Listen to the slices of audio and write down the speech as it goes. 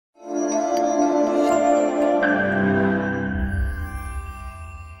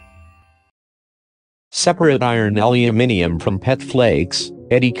Separate iron aluminium from PET Flakes,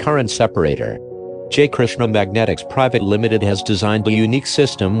 Eddy current separator. Jaykrishna Magnetics Pvt Limited has designed a unique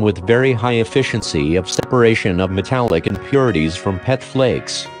system with very high efficiency of separation of metallic impurities from PET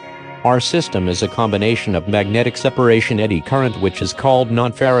flakes. Our system is a combination of magnetic separation eddy current, which is called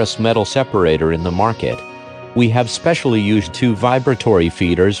non-ferrous metal separator in the market. We have specially used 2 vibratory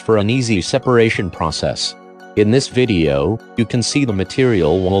feeders for an easy separation process. In this video, you can see the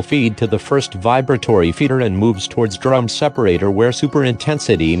material will feed to the first vibratory feeder and moves towards drum separator, where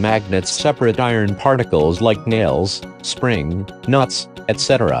super-intensity magnets separate iron particles like nails, spring, nuts,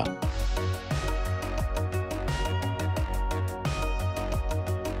 etc.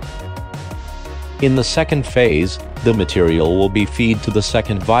 In the second phase, the material will be feed to the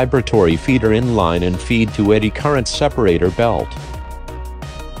second vibratory feeder in line and feed to eddy current separator belt.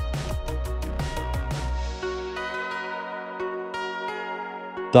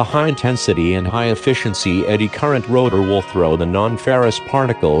 The high-intensity and high-efficiency eddy current rotor will throw the non-ferrous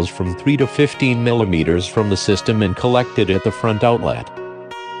particles from 3 to 15 mm from the system and collect it at the front outlet,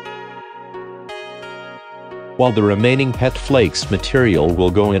 while the remaining PET flakes material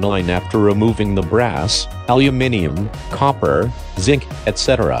will go in line after removing the brass, aluminium, copper, zinc,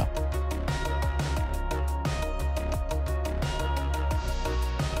 etc.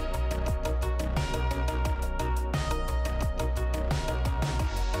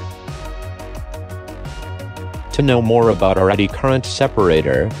 To know more about our eddy current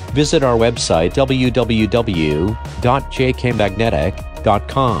separator, visit our website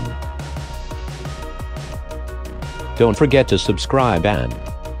www.jkmagnetic.com. Don't forget to subscribe and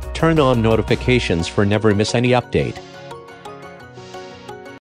turn on notifications for never miss any update.